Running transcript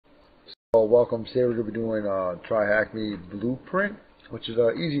Well, welcome. Today we're going to be doing Try Hack Me Blueprint, which is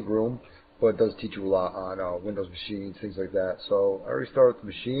an easy room, but it does teach you a lot on Windows machines, things like that. So I already started with the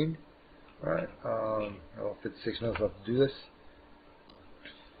machine. All right, I'll 56 minutes left to do this.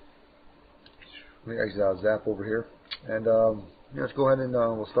 Let me exit out Zap over here, and yeah, let's go ahead and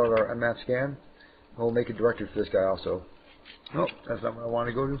we'll start our nmap scan. We'll make a directory for this guy also. Nope, that's not what I want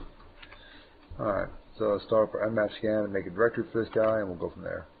to go to. All right, so let's start up our nmap scan and make a directory for this guy, and we'll go from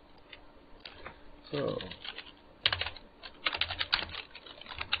there. So,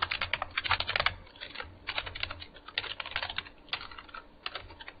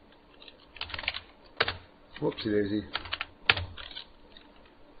 whoopsie daisy.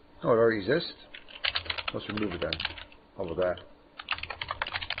 Oh, it already exists? Let's remove it then. How about that?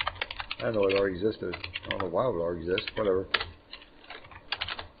 I know it already existed. I don't know why it would already exist. Whatever.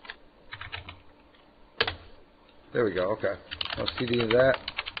 There we go. Okay. Let's CD into that.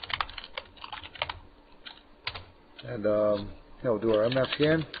 And yeah, we'll do our nmap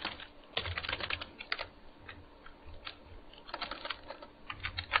scan.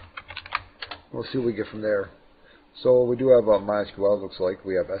 We'll see what we get from there. So we do have MySQL. It looks like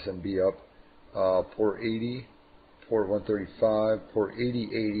we have SMB up, port 80, port 135, port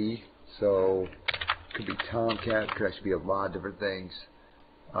 8080. So it could be Tomcat. It could actually be a lot of different things.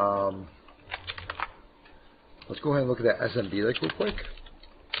 Let's go ahead and look at that SMB like real quick.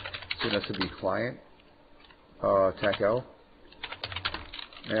 So an SMB client. TAC-L,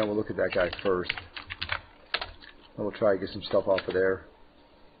 and we'll look at that guy first, and we'll try to get some stuff off of there.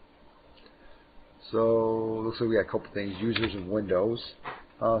 So looks like we got a couple things: users and Windows.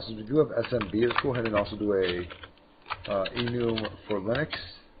 So we do have SMB. Let's go ahead and also do a enum for Linux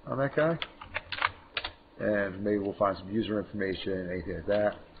on that guy, and maybe we'll find some user information, anything like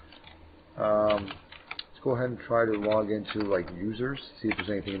that. Let's go ahead and try to log into like users, see if there's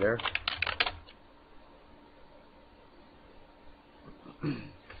anything there.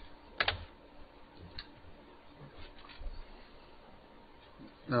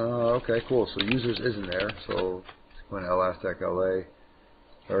 Okay, cool. So users isn't there. So let's go into ls-la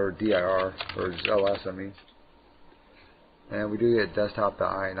or dir or just ls, I mean. And we do get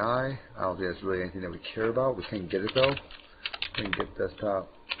desktop.ini. I don't think that's really anything that we care about. We can get it though. We can get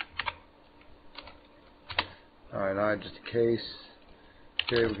desktop ini just in case.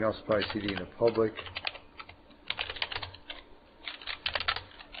 Okay, we can also probably CD in the public.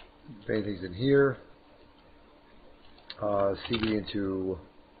 If anything's in here, CD into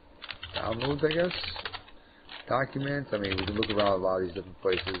downloads, I guess. Documents. I mean, we can look around a lot of these different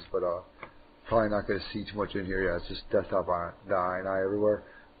places, but probably not going to see too much in here. Yeah, it's just desktop.ini everywhere,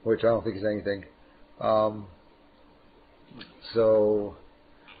 which I don't think is anything. So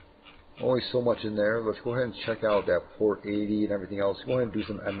only so much in there. Let's go ahead and check out that port 80 and everything else. Go ahead and do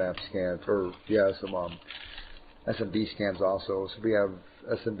some nmap scans, or yeah, some SMB scans also. So we have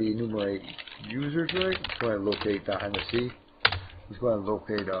SMB enumerate users, right? Let's go ahead and locate .msc. Let's go ahead and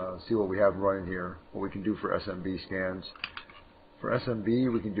locate, see what we have running here, what we can do for SMB scans. For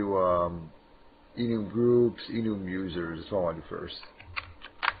SMB, we can do enum groups, enum users. That's what I want to do first.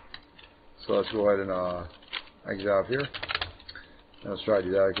 So let's go ahead and exit out of here. And let's try to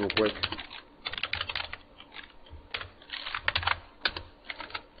do that real quick.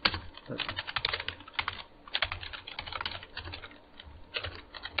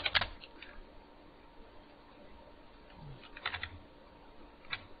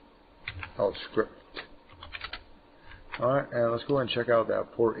 Script. Alright, and let's go ahead and check out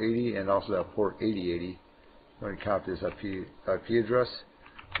that port 80 and also that port 8080. I'm going to copy this IP address.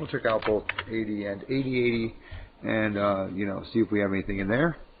 We'll check out both 80 and 8080 and you know, see if we have anything in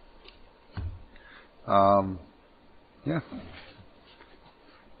there. Yeah. I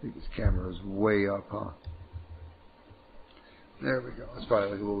think this camera is way up, huh? There we go. That's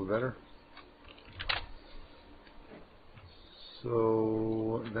probably like a little bit better.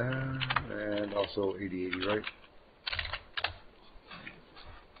 So there, and also 8080, right?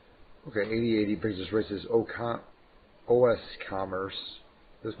 Okay, 8080 brings us right to this OS Commerce.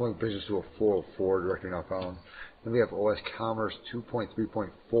 This one brings us to a 404 directory not found. Then we have OS Commerce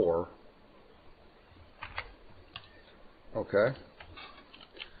 2.3.4. Okay.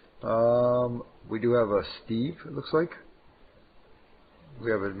 We do have a Steve, it looks like.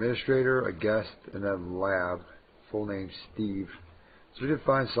 We have administrator, a guest, and then lab. Full name Steve. So we did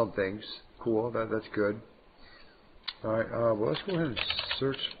find some things. Cool. That's good. All right. Well, let's go ahead and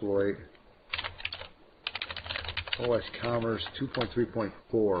search exploit OS Commerce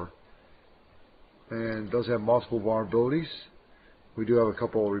 2.3.4, and it does have multiple vulnerabilities. We do have a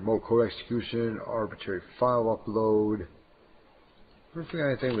couple of remote code execution, arbitrary file upload. I don't think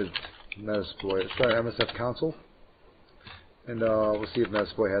anything with Metasploit. Let's try MSF console, and we'll see if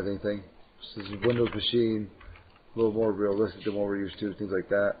Metasploit has anything. This is a Windows machine, a little more realistic than what we're used to, things like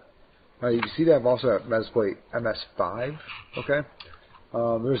that. You can see that I've also got Metasploit MS5. Okay,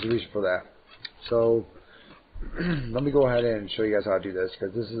 there's a reason for that. So let me go ahead and show you guys how to do this,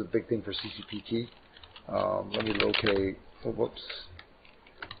 because this is a big thing for CCPT. Let me locate. Oh, whoops.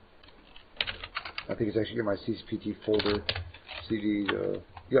 I think it's actually in my CCPT folder. CD.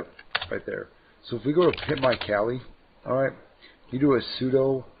 Yep, right there. So if we go to pitmycali, all right, you do a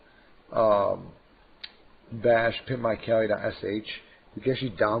sudo bash pitmycali.sh. You can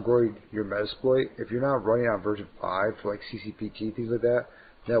actually downgrade your Metasploit. If you're not running on version 5 for like CCPT, things like that,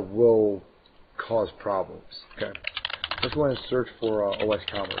 that will cause problems. Okay, let's go ahead and search for OS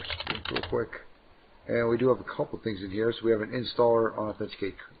Commerce real quick. And we do have a couple things in here. So we have an installer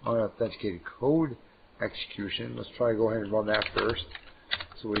unauthenticated code execution. Let's try to go ahead and run that first.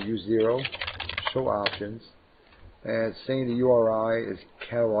 So we use 0, show options, and it's saying the URI is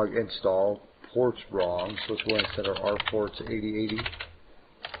catalog install. Port's wrong, so let's go ahead and set our R port to 8080.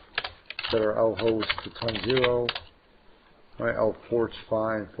 Set our L host to 10.0. Alright, L port's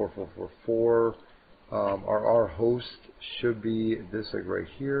fine, 4444. Our R host should be this, like right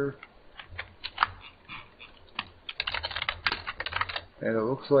here. And it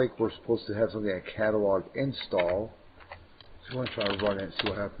looks like we're supposed to have something like catalog install. So we're going to try to run it and see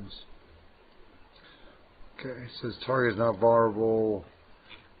what happens. Okay, it says target is not vulnerable.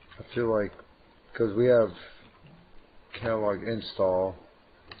 I feel like because we have catalog install,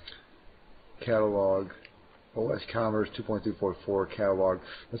 catalog, OS Commerce 2.344 catalog.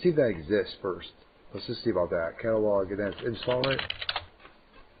 Let's see if that exists first. Let's just see about that. Catalog, and then install it.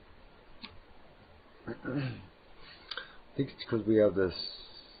 I think it's because we have this,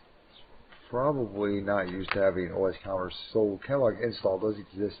 probably not used to having OS Commerce. So catalog install does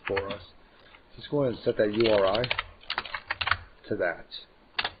exist for us. Just go ahead and set that URI to that.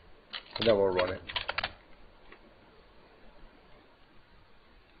 And then we'll run it.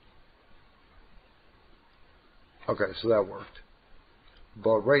 Okay, so that worked.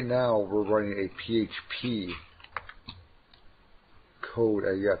 But right now we're running a PHP code,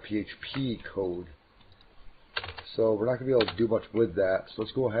 PHP code. So we're not going to be able to do much with that. So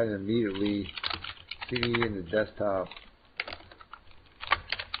let's go ahead and immediately CD in the desktop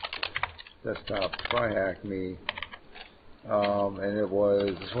try-hack-me. And it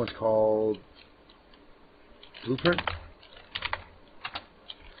was, this one's called Blueprint.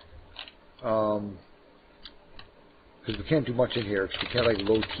 Because we can't do much in here. We can't like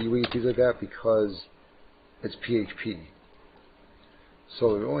load Kiwi, things like that, because it's PHP.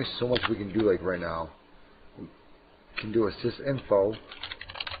 So there's only so much we can do like right now. We can do a sysinfo.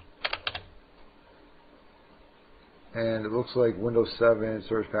 And it looks like Windows 7,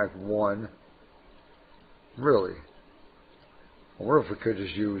 Service Pack 1. Really? I wonder if we could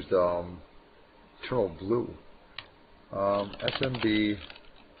just use Eternal Blue. SMB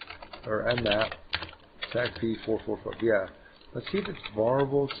or nmap TAC P445. Yeah. Let's see if it's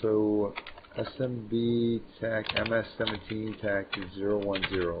vulnerable. So SMB TAC MS17 TAC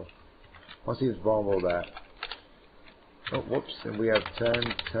 010. Let's see if it's vulnerable to that. Oh, whoops. And we have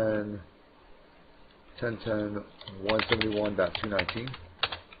 10.171.219.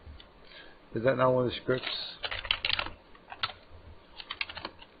 Is that not one of the scripts?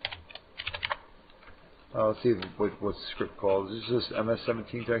 Let's see what's the script called. Is this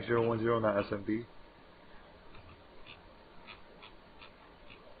MS17 TAC 010, not SMB?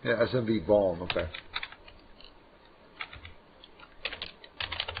 Yeah, SMB Balm, okay.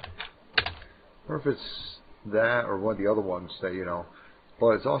 Or if it's that or one of the other ones that, you know.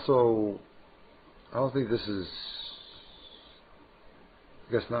 But it's also, I don't think this is,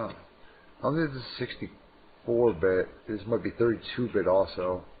 I guess not. I don't think this is 64-bit. This might be 32-bit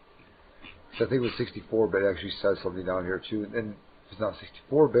also. So I think with 64-bit it actually says something down here too. And it's not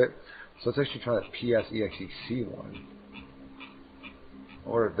 64-bit, so it's actually trying to PSEXEC one.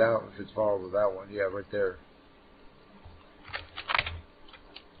 Or if it's vulnerable to that one, yeah, right there.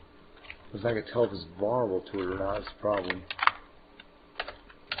 Because I can tell if it's vulnerable to it or not. It's a problem.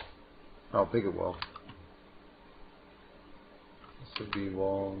 I don't think it will. This would be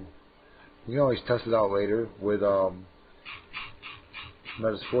long. You can always test it out later with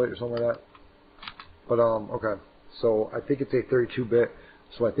Metasploit or something like that. But okay. So I think it's a 32-bit.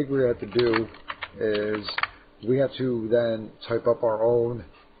 So I think what we have to do is we have to then type up our own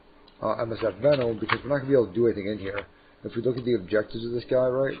MSF Venom, because we're not going to be able to do anything in here. If we look at the objectives of this guy,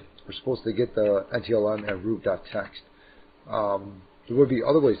 right, we're supposed to get the NTLM and root.txt. There would be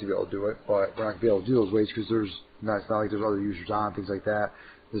other ways to be able to do it, but we're not going to be able to do those ways because it's not like there's other users on, things like that.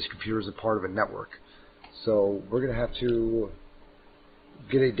 This computer is a part of a network. So we're going to have to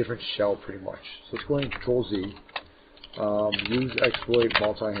get a different shell pretty much. So let's go ahead and Control Z. Use exploit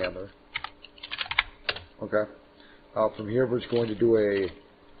multi-handler. Okay. From here, we're just going to do a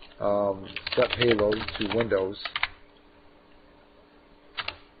set payload to Windows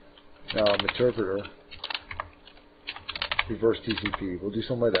interpreter reverse TCP. We'll do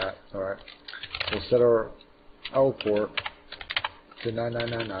something like that. All right. We'll set our L port to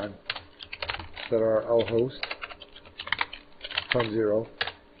 9999. Set our L host from 0.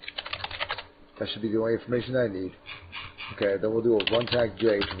 That should be the only information I need. Okay, then we'll do a run tag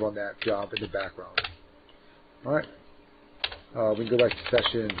J to run that job in the background. Alright. We can go back to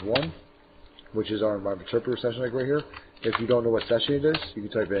session 1, which is our environment interpreter session like right here. If you don't know what session it is, you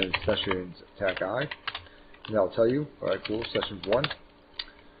can type in sessions attack I, and that'll tell you. Alright, cool, session 1.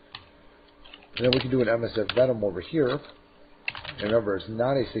 And then we can do an MSF Venom over here. And remember, it's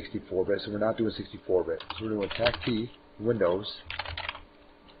not a 64-bit, so we're not doing 64-bit. So we're doing attack T, Windows,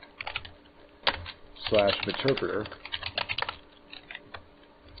 / interpreter.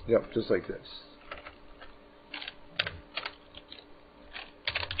 Yep, just like this.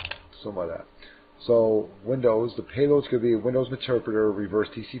 Something like that. So Windows, the payload's going to be Windows interpreter reverse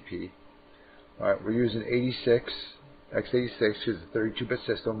TCP. Alright, we're using 86, x86, which is a 32-bit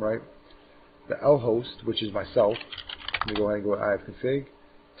system, right? The L host, which is myself. Let me go ahead and go to ifconfig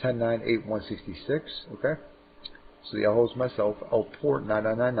 10.9.8.166. Okay. So the L host myself, L port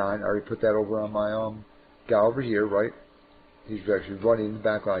 9999. I already put that over on my guy over here, right? He's actually running in the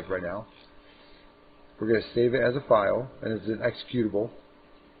background right now. We're going to save it as a file, and it's an executable,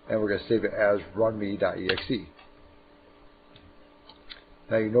 and we're going to save it as runme.exe.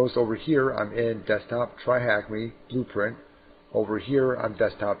 Now you notice over here I'm in desktop try hack me blueprint. Over here I'm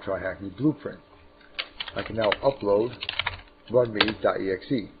desktop try hack me blueprint. I can now upload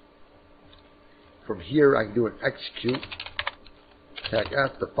runme.exe. From here I can do an execute, attack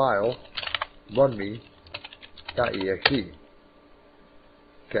F the file, runme.exe.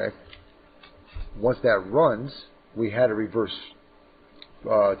 Okay. Once that runs, we had a reverse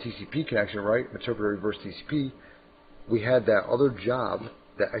TCP connection, right? Interpreter reverse TCP. We had that other job,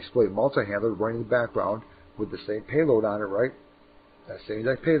 that exploit multi-handler running in the background with the same payload on it, right? That same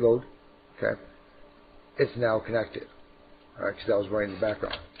exact payload. Okay. It's now connected. Alright, because that was running in the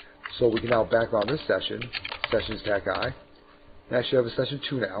background. So we can now background this session, sessions attack I, and I should have a session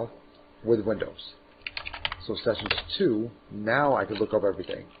 2 now with Windows. So session 2, now I can look up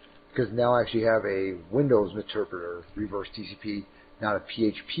everything. Because now I actually have a Windows interpreter reverse TCP, not a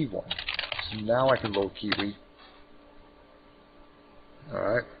PHP one. So now I can load Kiwi.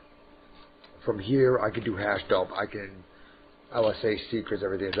 Alright. From here I can do hash dump. I can LSA secrets,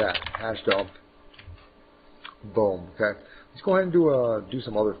 everything like that. Hash dump. Boom. Okay. Let's go ahead and do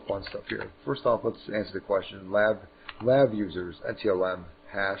some other fun stuff here. First off, let's answer the question. Lab users, NTLM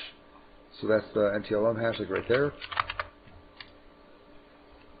hash. So that's the NTLM hash, like right there.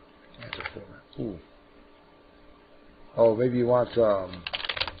 Answer format. Ooh. Oh, maybe you want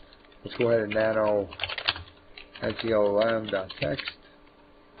let's go ahead and nano NTLM.text.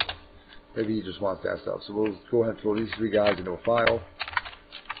 Maybe you just want that stuff. So we'll go ahead and throw these 3 guys into a file.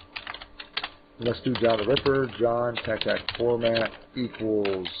 Let's do John the Ripper. John TAC format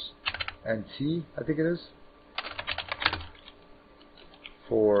equals NT, I think it is,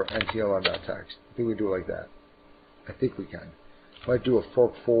 for NTLM.text. I think we do it like that. I think we can. Might do a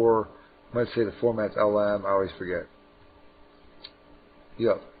fork 4. Might say the format's LM. I always forget.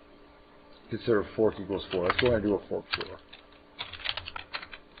 Yep. Consider fork equals 4. Let's go ahead and do a fork 4.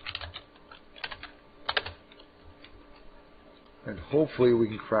 And hopefully we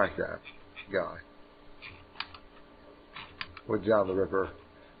can crack that guy with John the Ripper.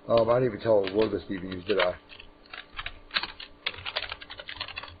 I didn't even tell a word this DVDs, did I?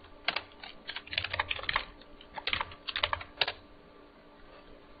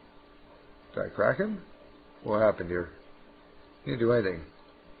 Did I crack him? What happened here? He didn't do anything.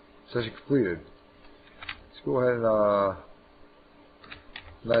 Session completed. Let's go ahead and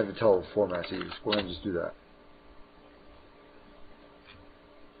not even tell what format to use. Go ahead and just do that.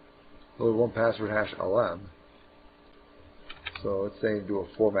 Load 1 password hash LM. So let's say do a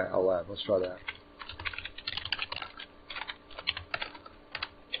format LM. Let's try that.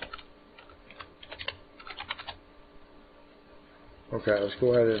 Okay, let's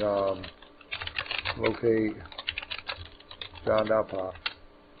go ahead and locate John.pop.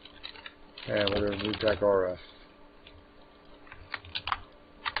 And we're going to move back RF.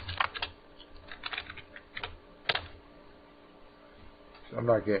 I'm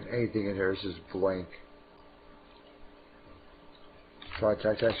not getting anything in here. This is blank. try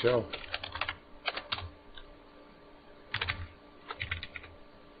tac show.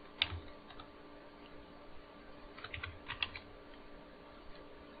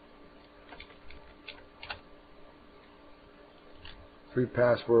 Three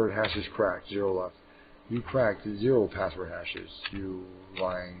password hashes cracked, 0 left. You cracked 0 password hashes, you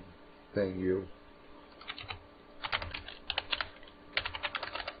lying thing, you.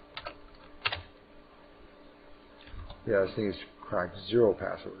 Yeah, this thing is cracked 0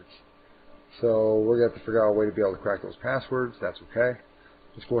 passwords. So we're going to have to figure out a way to be able to crack those passwords. That's okay.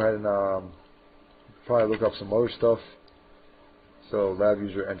 Let's go ahead and probably look up some other stuff. So lab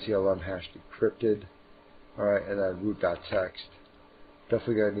user NTLM hash decrypted. Alright, and then root.txt.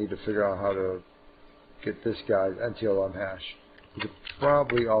 Definitely going to need to figure out how to get this guy's NTLM hash. We could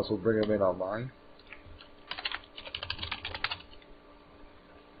probably also bring him in online.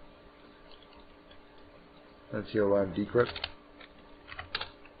 NTLM decrypt.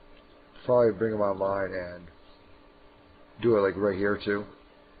 Probably bring him online and do it like right here too.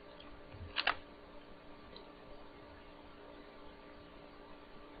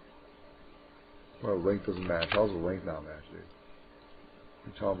 Well, the link doesn't match. How's the link not match, dude? What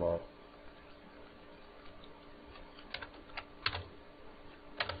are you talking about?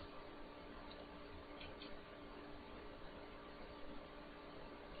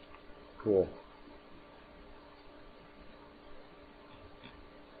 Cool.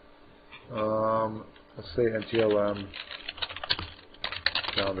 Let's say NTLM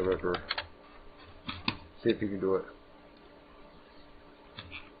down the river. See if you can do it.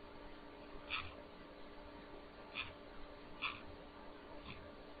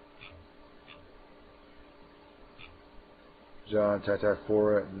 John tac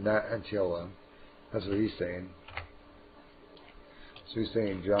for it, not NTLM. That's what he's saying. So he's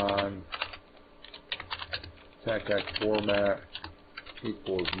saying John tac format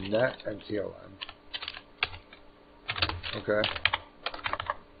equals net NTLM. Okay.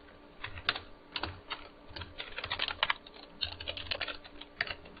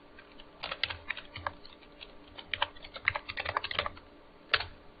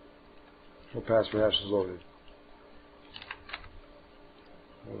 No password hash is loaded.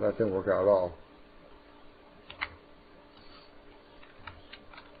 Well, that didn't work out at all.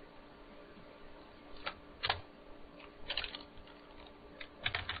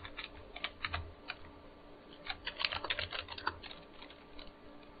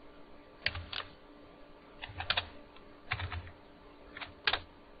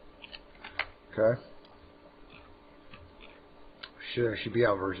 Okay. Should be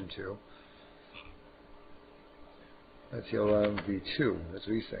out version 2. That's NTLM v2. That's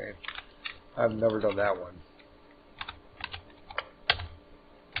what he's saying. I've never done that one.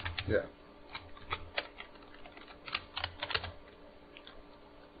 Yeah.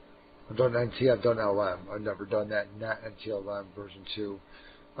 I've done NT, I've done LM. I've never done that NAT NTLM version 2.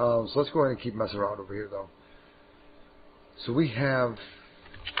 So let's go ahead and keep messing around over here though. So we have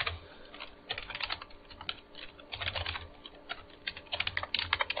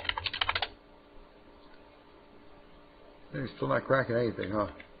he's still not cracking anything, huh?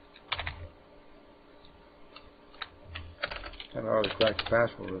 Kind of hard to crack the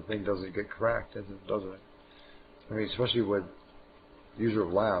password when the thing doesn't get cracked, doesn't it? I mean, especially with user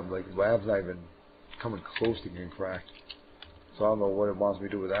of lab. Like, lab's not even coming close to getting cracked. So I don't know what it wants me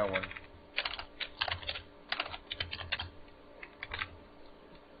to do with that one.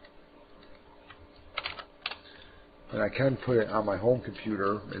 And I can put it on my home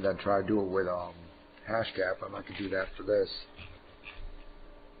computer and then try to do it with Hashcap. I'm not going to do that for this.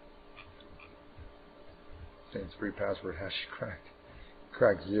 Saying 3 password hash cracked.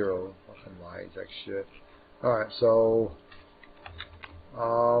 Cracked 0. Fucking lies, that shit. Alright, so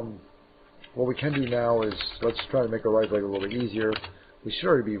what we can do now is let's try to make our life like a little bit easier. We should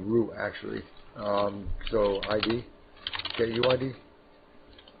already be root actually. So ID, get UID.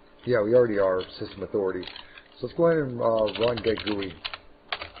 Yeah, we already are system authority. So let's go ahead and run get GUI.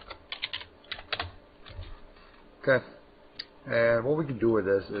 Okay. And what we can do with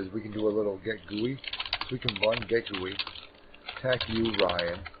this is we can do a little get GUI. So we can run get GUI. Tac U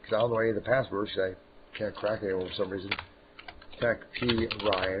Ryan, because I don't know any of the passwords. I can't crack it for some reason. Tac P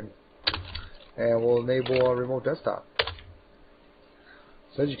Ryan, and we'll enable a remote desktop.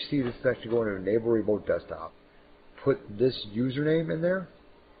 So as you can see, this is actually going to enable remote desktop. Put this username in there,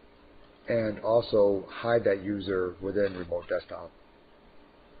 and also hide that user within remote desktop.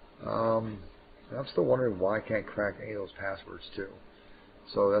 I'm still wondering why I can't crack any of those passwords too.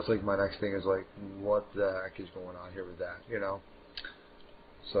 So that's like my next thing is like, what the heck is going on here with that, you know?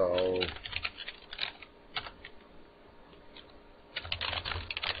 So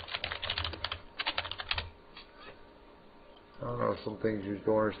I don't know, some things you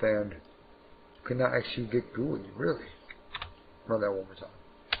don't understand. Could not actually get GUI, really. Run that one more time.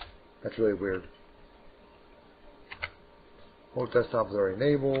 That's really weird. Both desktops are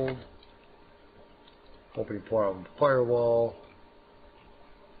enabled. Opening point on the firewall.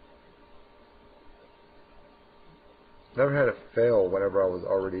 Never had it fail whenever I was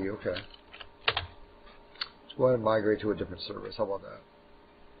already okay. Let's go ahead and migrate to a different service. How about that?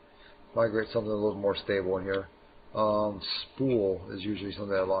 Migrate something a little more stable in here. Spool is usually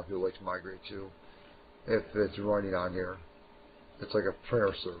something that a lot of people like to migrate to if it's running on here. It's like a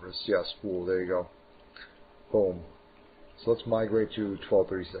printer service. Yeah, Spool. There you go. Boom. So let's migrate to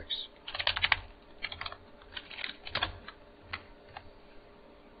 1236.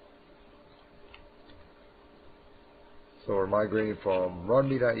 So we're migrating from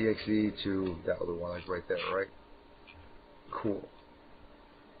runme.exe to that other one, like right there, right? Cool.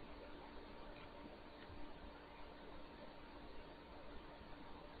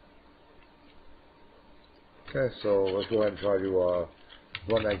 Okay, so let's go ahead and try to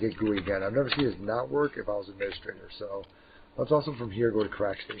run that Git GUI again. I've never seen this not work if I was administrator. So let's also from here go to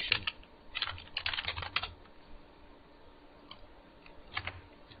crack station.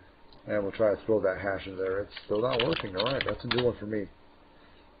 And we'll try to throw that hash in there. It's still not working. Alright, that's a new one for me.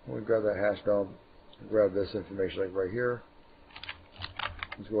 We'll grab that hash dump, grab this information like right here.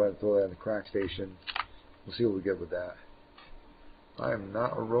 Let's go ahead and throw that in the crack station. We'll see what we get with that. I am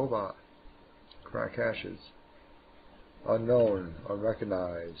not a robot. Crack hashes. Unknown,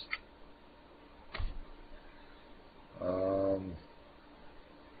 unrecognized.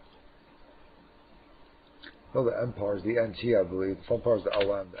 No, the M part is the NT, I believe. The fun part is the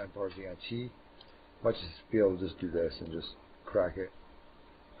LM, the N part is the NT. Might just be able to just do this and just crack it.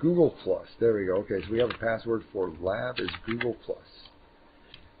 Google Plus. There we go. Okay, so we have a password for lab is Google Plus.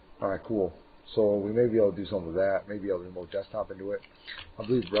 Alright, cool. So we may be able to do something with that. Maybe able to remote desktop into it. I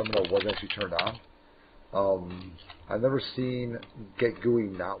believe Remino was actually turned on. I've never seen Get GUI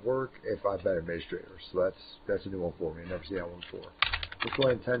not work if I've been administrator. So that's a new one for me. I've never seen that one before. Let's go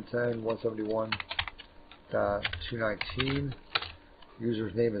ahead and 10.10.171.219.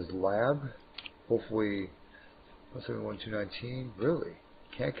 User's name is lab. Hopefully 171.219. Really?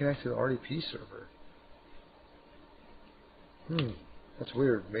 Can't connect to the RDP server. That's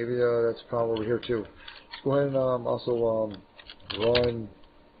weird. Maybe that's a problem over here too. Let's go ahead and also run,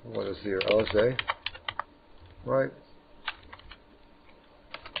 what is here, LSA, right?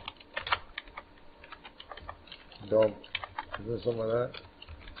 Dump. Is there something like that?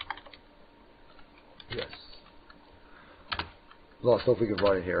 Yes. There's a lot of stuff we can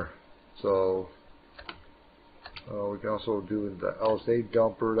run in here. So we can also do the LSA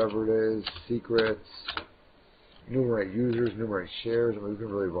dump or whatever it is, secrets, enumerate users, enumerate shares. I mean, we can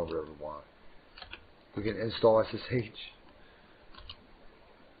really run whatever we want. We can install SSH.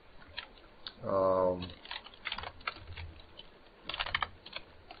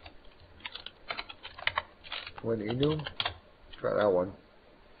 Enum. Try that one.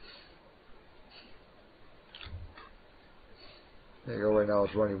 There you go. Right now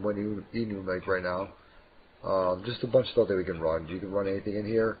it's running enum like right now. Just a bunch of stuff that we can run. You can run anything in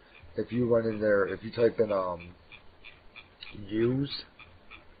here. If you run in there, if you type in use,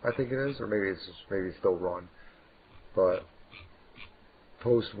 I think it is, or maybe it's still run. But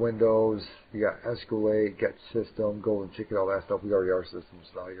post Windows, you got escalate, get system, golden ticket, all that stuff. We already are systems,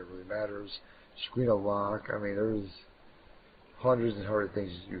 so it really matters. Screen unlock. I mean, there's hundreds and hundreds of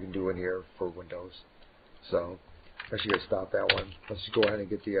things you can do in here for Windows. So I should stop that one. Let's just go ahead and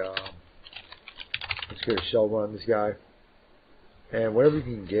get the let's get a shell run on this guy. And whatever you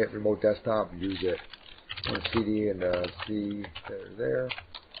can get, remote desktop, use it. On CD and C there.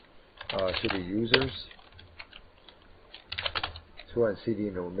 Should be users. Let's go ahead and CD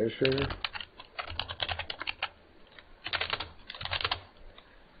into administrator.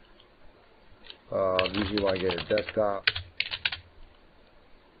 Usually want to get a desktop.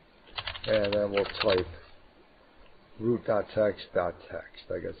 And then we'll type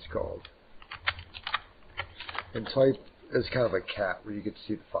root.txt.txt, I guess it's called. And type is kind of a cat where you get to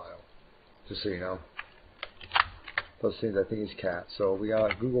see the file, just so you know. Those things, I think is cat. So we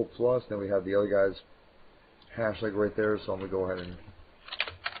got Google Plus, then we have the other guy's hash like right there. So I'm gonna go ahead and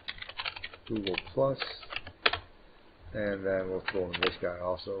Google Plus, and then we'll throw in this guy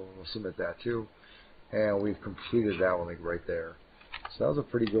also. We'll submit that too, and we've completed that one like right there. So that was a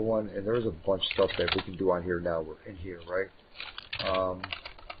pretty good one, and there's a bunch of stuff that we can do on here now. We're in here, right?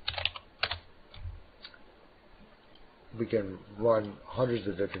 We can run hundreds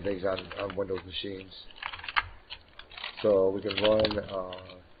of different things on Windows machines. So we can run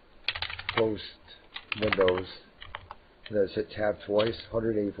post Windows And then hit tab twice,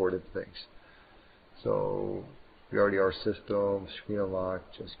 184 different things. So we already are system, screen unlock,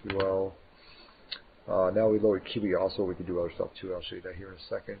 SQL. Now we load Kiwi also, we can do other stuff too. I'll show you that here in a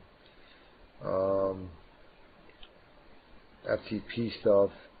second. FTP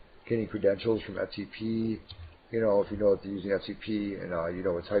stuff, getting credentials from FTP. You know, if you know if they're using FTP and you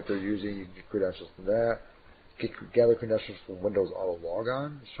know what type they're using, you can get credentials from that. Gather credentials from Windows Auto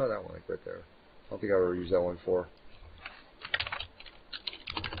Logon. Let's try that one like right there. I don't think I've ever used that one before.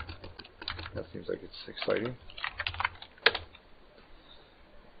 That seems like it's exciting.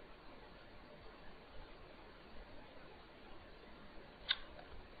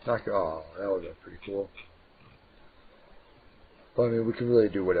 Oh, that would have been pretty cool. But I mean, we can really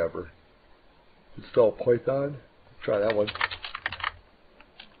do whatever. Install Python. Try that one.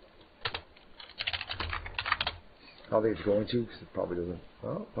 I don't think it's going to, because it probably doesn't.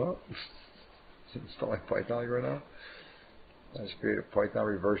 It's installing Python right now. Let's create a Python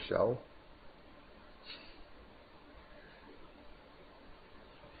reverse shell.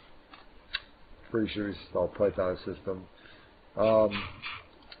 Pretty sure we install Python system.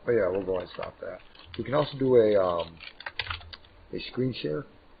 But yeah, we'll go ahead and stop that. We can also do a screen share.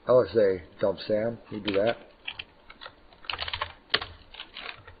 LSA dump SAM. We do that.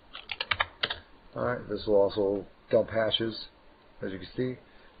 Alright, this will also dump hashes, as you can see.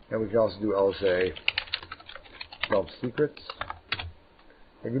 And we can also do LSA dump secrets.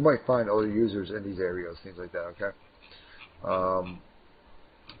 And you might find other users in these areas, things like that, okay?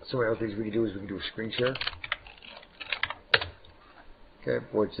 So many other things we can do is we can do a screen share. Okay,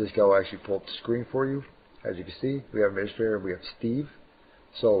 which this guy will actually pull up the screen for you. As you can see, we have administrator and we have Steve.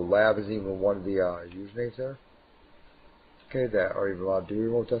 So lab isn't even one of the usernames there. Okay, that are even allowed to do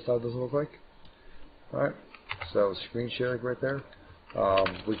remote desktop doesn't look like. Alright, so screen sharing right there.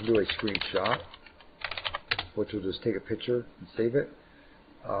 We can do a screenshot, which will just take a picture and save it.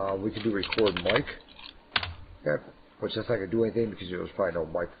 We can do record mic, okay, which that's not going to do anything because there's probably no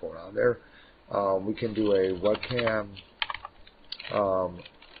microphone on there. We can do a webcam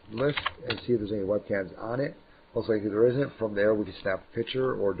list and see if there's any webcams on it. Most likely there isn't. From there we can snap a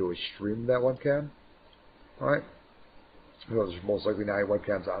picture or do a stream of that webcam. Alright. So there's most likely not any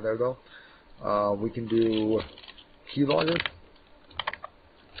webcams on there though. We can do keylogger,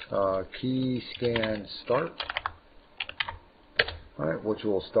 key scan start, alright, which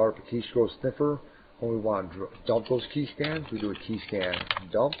will start the key scroll sniffer. When we want to dump those key scans, we do a key scan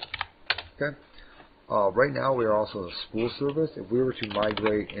dump. Okay. Right now we are also in a spool service. If we were to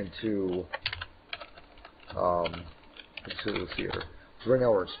migrate into let's see here. So right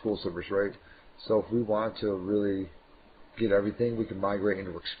now we're in spool service, right? So if we want to really get everything, we can migrate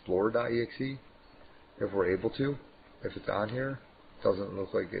into explorer.exe if we're able to. If it's on here, doesn't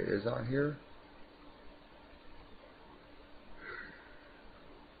look like it is on here.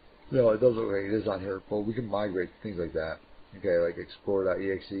 No, it doesn't look like it is on here, but we can migrate things like that. Okay, like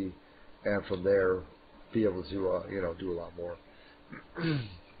explorer.exe, and from there be able to you know, do a lot more.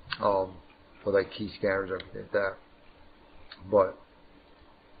 With like key scanners and everything like that. But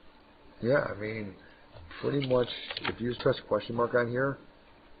yeah, I mean, pretty much if you just press question mark on here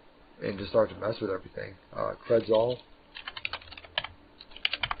and just start to mess with everything, creds all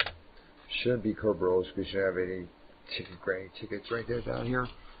shouldn't be Kerberos. We shouldn't have any granny tickets right there down here.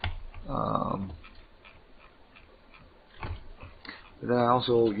 And then I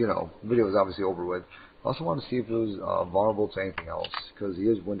also, you know, video is obviously over with. I also want to see if it was vulnerable to anything else, because he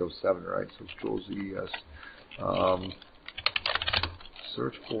is Windows 7, right? So Control Z, yes.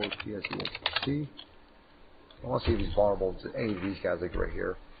 Search for PSEXC. I want to see if he's vulnerable to any of these guys, like right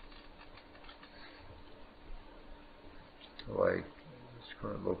here. Like this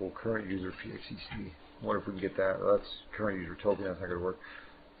current local current user PXEC. I wonder if we can get that. That's current user token. That's not going to work.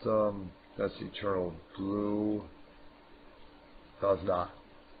 That's eternal blue. Does not.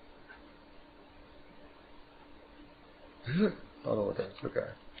 I don't know what that is.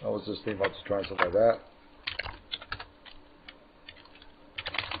 Okay. I was just thinking about just trying something like that.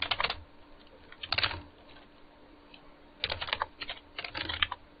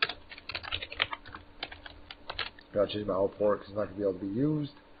 Gotta change my out port because it's not going to be able to be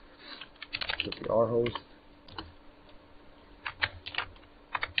used. Get the R host.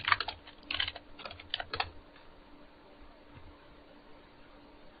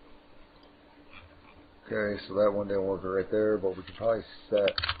 Okay, so that one didn't work right there, but we could probably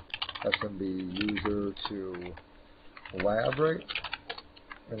set SMB user to lab, right?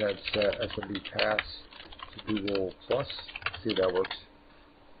 And then set SMB pass to Google Plus. See if that works.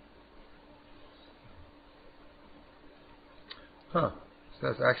 Huh. So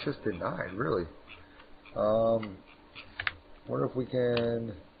that's access denied, really. wonder if we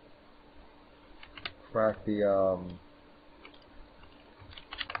can crack the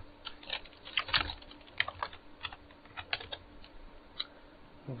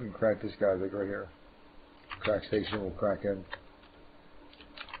if we can crack this guy like right here. Crack station will crack in.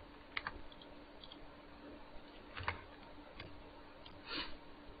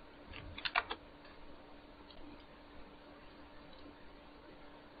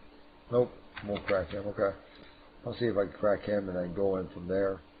 Nope, won't crack him. Okay. I'll see if I can crack him and then go in from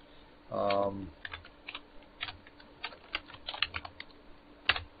there. Let's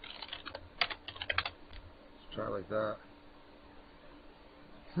try it like that.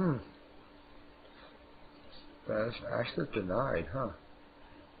 That's access denied, huh?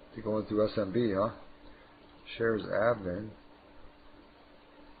 To going through SMB, huh? Shares admin.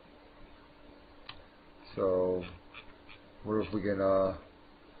 So, wonder if we can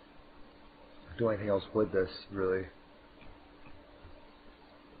do anything else with this, really.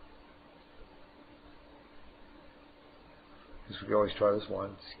 Because we can always try this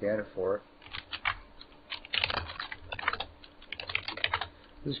one, scan it for it.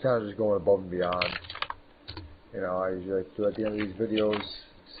 This is kind of just going above and beyond. You know, I usually like to do at the end of these videos,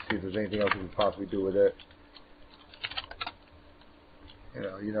 see if there's anything else we can possibly do with it. You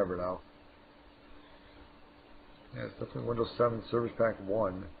know, you never know. Yeah, it's definitely Windows 7 Service Pack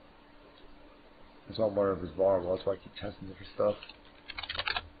 1. That's why I'm wondering if it's vulnerable. That's why I keep testing different stuff.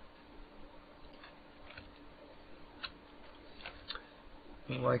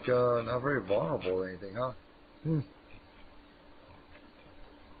 Like, not very vulnerable or anything, huh?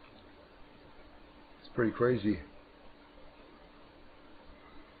 It's pretty crazy.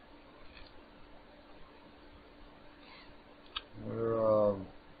 Wonder,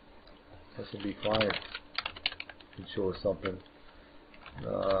 SMB client can show us something.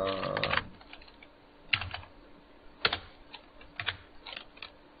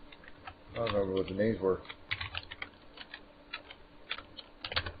 I don't remember what the names were.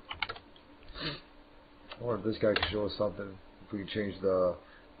 I wonder if this guy can show us something. If we can change the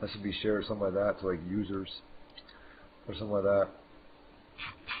SMB share or something like that to like users or something like that.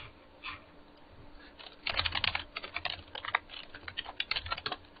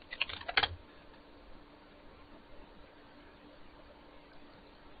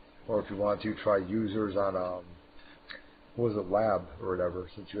 Or if you want to try users on what was it, lab or whatever,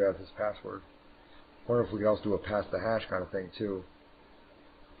 since you have this password. I wonder if we can also do a pass the hash kind of thing too.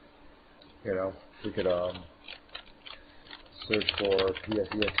 You know, we could search for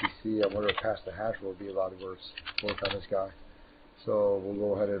PSEXCC. I wonder if pass the hash will be a lot worse work on this guy. So we'll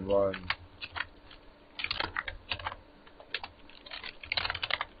go ahead and run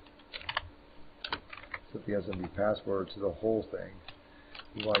set the SMB password to the whole thing.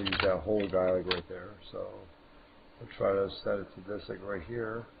 You want to use that whole guy like right there. So we'll try to set it to this like right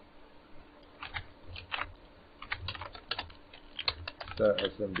here. Set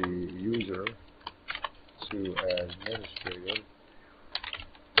SMB user to administrator,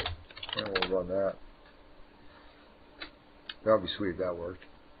 and we'll run that. That would be sweet if that worked.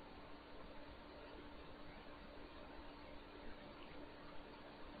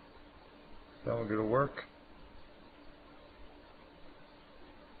 Is that one going to work?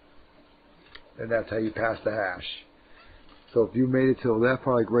 And that's how you pass the hash. So if you made it to that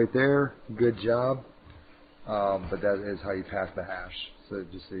part, like right there, good job. But that is how you pass the hash. So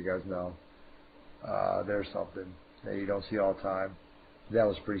just so you guys know, there's something that you don't see all the time. That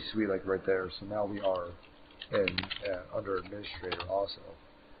was pretty sweet, like right there. So now we are in under administrator also.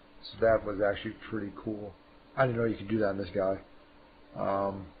 So that was actually pretty cool. I didn't know you could do that on this guy.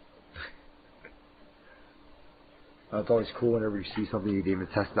 It's always cool whenever you see something you didn't even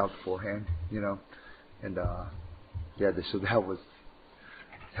test out beforehand, you know. And yeah, so that was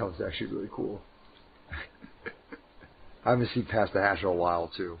actually really cool. I haven't seen past the hash in a while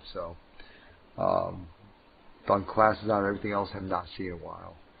too, so done classes on everything else, have not seen in a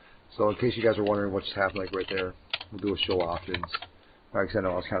while. So in case you guys are wondering what's happening like right there, we'll do a show options. Like I said, I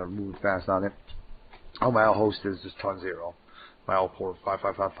know I was kind of moving fast on it. Oh, my host is just /0. My port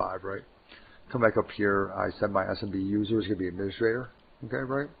 5555, right? Come back up here. I said my SMB user is going to be administrator. Okay,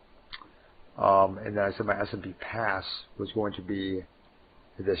 right? And then I said my SMB pass was going to be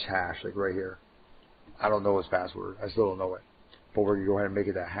this hash, like right here. I don't know his password. I still don't know it. But we're going to go ahead and make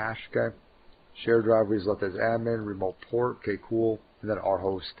it that hash, okay? Share driver is left as admin, remote port, okay, cool. And then our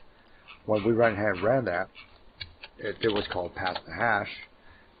host. When we ran that, it was called pass the hash.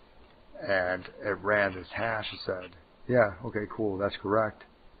 And it ran this hash and said, yeah, okay, cool, that's correct.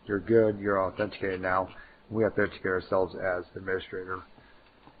 You're good, you're authenticated now. We authenticate ourselves as the administrator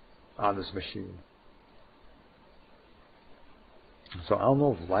on this machine. So I don't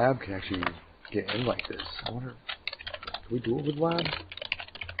know if lab can actually get in like this. I wonder, can we do it with lab?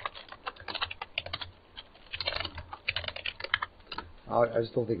 I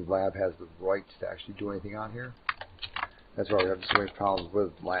just don't think lab has the rights to actually do anything on here. That's why we have so many problems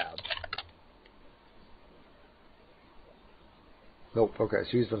with lab. Nope, okay,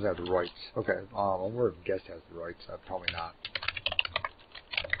 so he doesn't have the rights. Okay, I wonder if guest has the rights. Probably not.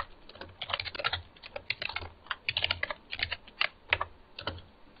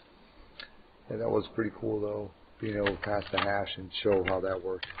 Yeah, that was pretty cool though, being able to pass the hash and show how that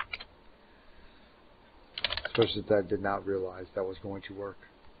worked. Especially if I did not realize that was going to work.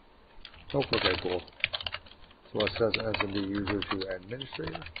 Nope, okay, cool. So it says SMB user to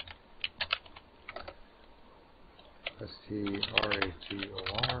administrator.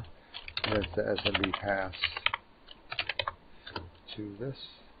 STRATOR. And it's the SMB pass to this.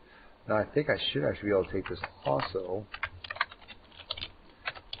 Now I think I should actually be able to take this also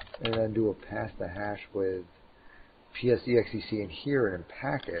and then do a pass the hash with PSEXEC in here and in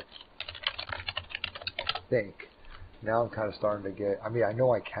packet. I think. Now I'm kind of starting to get, I mean, I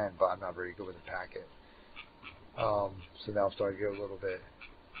know I can, but I'm not very good with the packet. So now I'm starting to get a little bit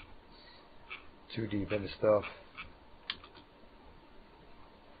too deep into stuff.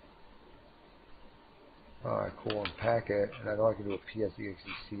 Alright, cool, and packet, and I know I can do a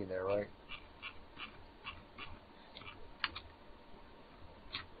PSEXEC in there, right?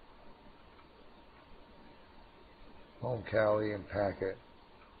 Home Cali and packet.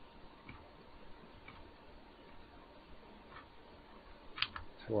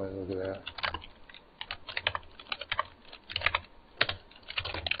 So look at that.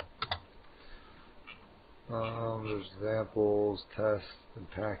 There's examples, test, and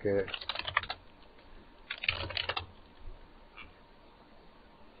packet.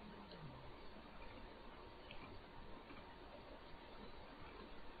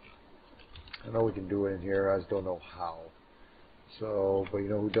 I know we can do it in here, I just don't know how. So, but you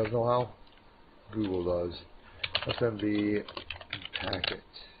know who does know how? Google does. SMB packet.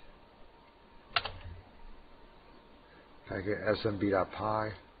 Packet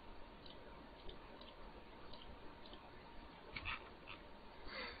smb.py.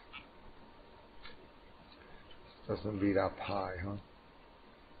 smb.py, huh?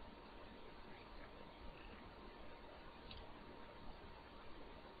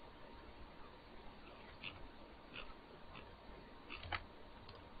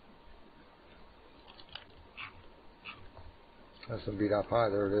 smb.py,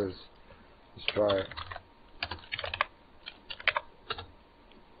 there it is. Let's try it.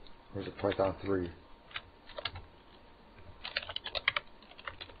 Where's the Python 3?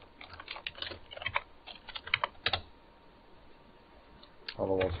 I don't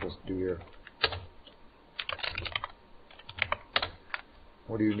know what I'm supposed to do here.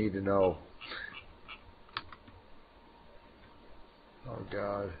 What do you need to know? Oh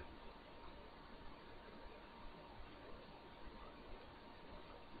God.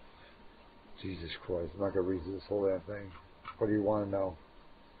 Jesus Christ, I'm not going to read through this whole damn thing. What do you want to know?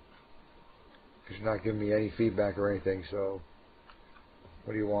 Because you're not giving me any feedback or anything, so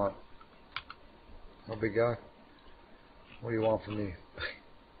what do you want? Oh, big guy? What do you want from me?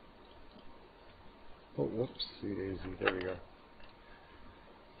 Oh, whoops, see daisy, there we go.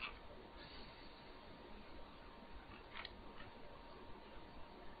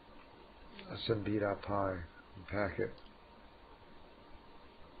 smb.py, packet.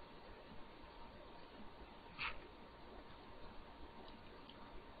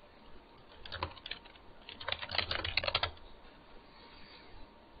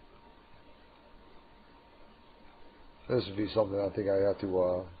 This would be something I think I have to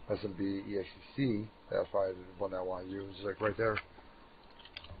SMB EXEC. That's probably the one I want to use. It's like right there.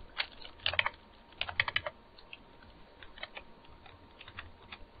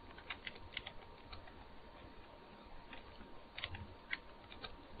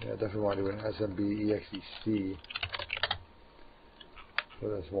 Yeah, I definitely want to do an SMB EXEC for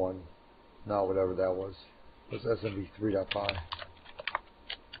this one. Not whatever that was. It's SMB 3.py.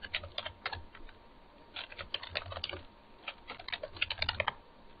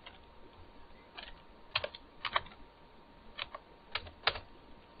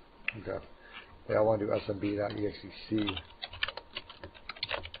 Okay. Yeah, I want to do smb.exec.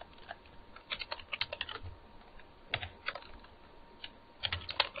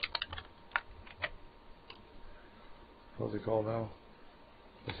 What's it called now?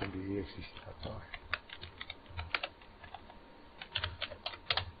 smb.exec.py.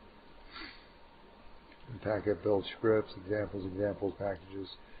 And packet build scripts, examples, packages.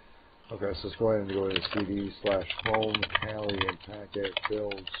 Okay, so let's go ahead and go to cd/home, tally, and packet,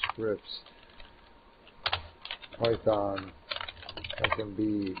 build, scripts, Python, smb,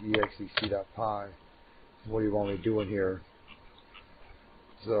 exec.py. What do you want me doing here?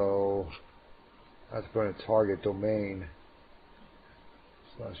 So that's going to target domain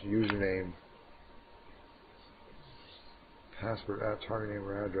 / username, password at target name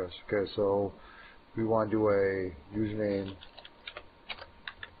or address. Okay, so we want to do a username.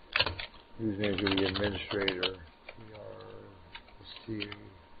 Username is going to be administrator.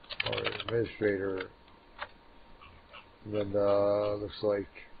 Administrator. And then looks like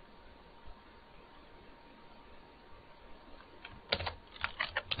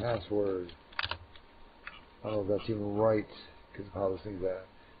password. I don't know if that's even right because of how this thing's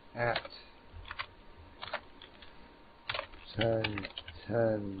at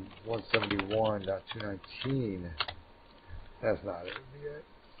 10.171.219. That's not it yet.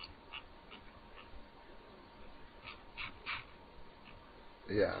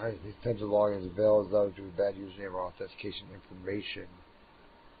 Yeah, I intend to log in as available as that with bad username or authentication information.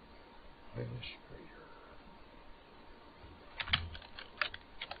 Administrator.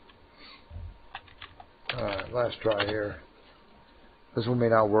 Alright, last try here. This one may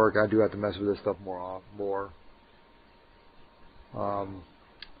not work. I do have to mess with this stuff more. I'm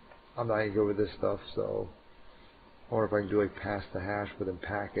not gonna go with this stuff, so I wonder if I can do like pass the hash within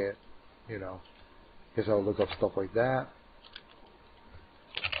packet. You know, guess I'll look up stuff like that.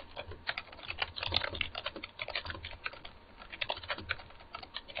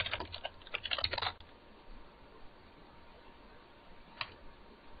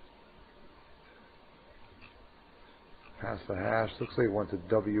 Pass the hash. Looks like it went to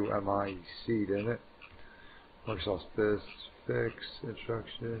WMIC, didn't it? Microsoft fix,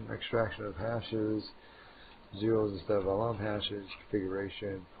 extraction of hashes, zeros instead of LM hashes,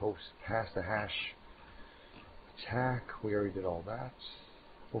 configuration, pass the hash, attack. We already did all that.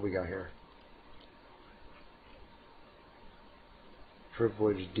 What we got here?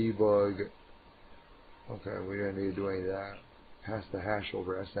 Privilege debug. Okay, we don't need to do any of that. Pass the hash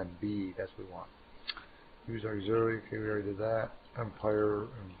over SMB. That's what we want. Use auxiliary. Okay, we already did that. Empire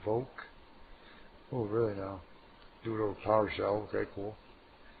invoke. Oh, really now? Do it over PowerShell. Okay, cool.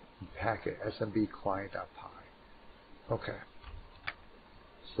 Packet SMB client.py. Okay.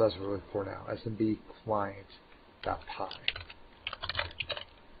 So that's what we're looking for now. SMB client.py.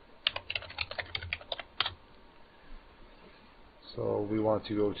 So we want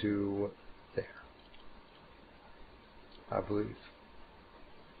to go to there, I believe.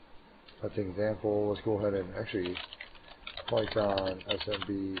 That's an example. Let's go ahead and actually Python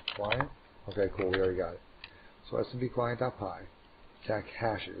SMB client. Okay, cool. We already got it. So SMB client.py, attack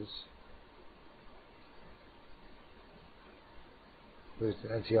hashes. There's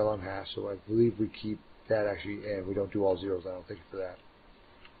an NTLM hash, so I believe we keep that actually in. We don't do all zeros, I don't think, for that.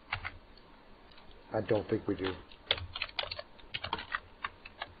 I don't think we do.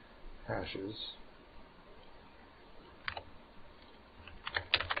 Hashes.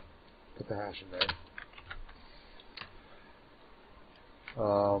 Put the hash in there.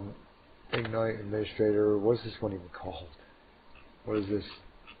 Ignite administrator. What is this one even called? What is this?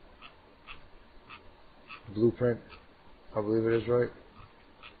 Blueprint. I believe it is, right?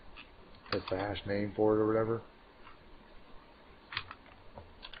 That's the hash name for it or whatever.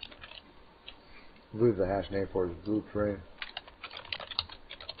 I believe the hash name for it is blueprint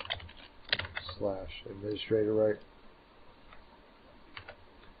 / administrator, right?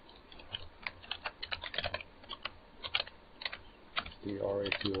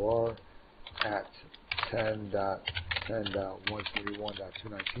 DRAQR at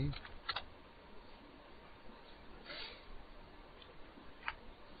 10.10.141.219.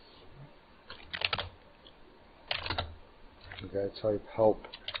 Okay, type help.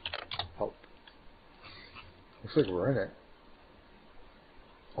 Looks like we're in it.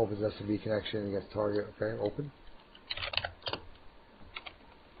 Opens SMB connection against target. Okay, open.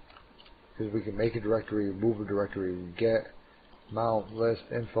 Because we can make a directory, move a directory, get, mount, list,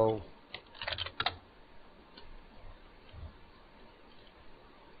 info.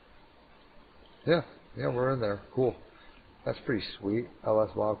 Yeah, we're in there. Cool. That's pretty sweet.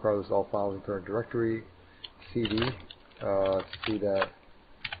 ls wildcard lists all files in current directory. CD. See that.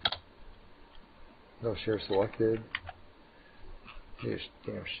 No share selected. Just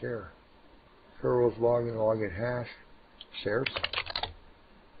damn share. Curls login hash. Shares.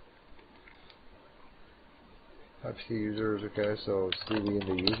 Type C users. Okay, so CD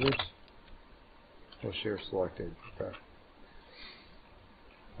into users. No share selected. Okay.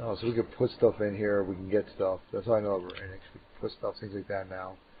 Oh, so we can put stuff in here. We can get stuff. That's how I know we're in it. We can put stuff, things like that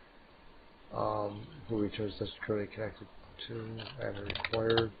now. who returns that's currently connected to and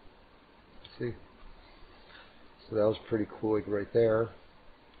required. Let's see. So that was pretty cool, like right there.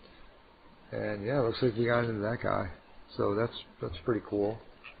 And yeah, it looks like we got into that guy. So that's pretty cool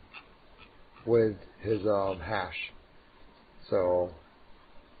with his hash. So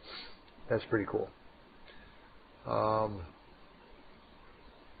that's pretty cool.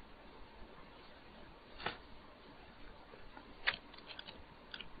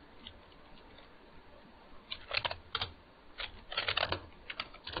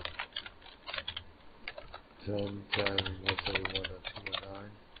 Ten, 171,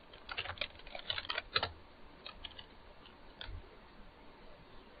 219.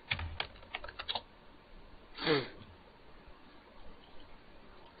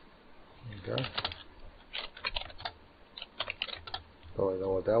 Okay. Don't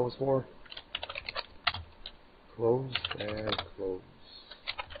know what that was for. Close and close.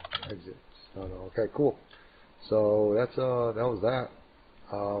 Exit. Oh no. Okay, cool. So that's that was that.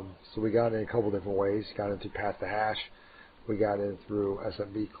 So we got in a couple different ways. Got into path to hash. We got in through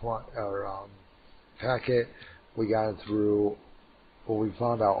SMB packet. We got in through. Well, we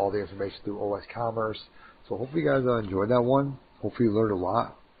found out all the information through OS Commerce. So hopefully you guys enjoyed that one. Hopefully you learned a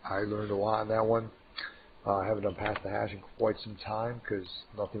lot. I learned a lot on that one. I haven't done path to hash in quite some time because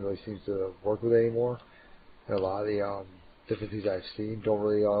nothing really seems to work with it anymore. And a lot of the different things I've seen don't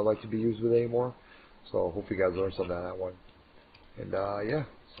really like to be used with it anymore. So hopefully you guys learned something on that one. And yeah,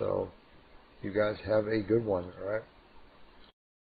 so you guys have a good one, alright?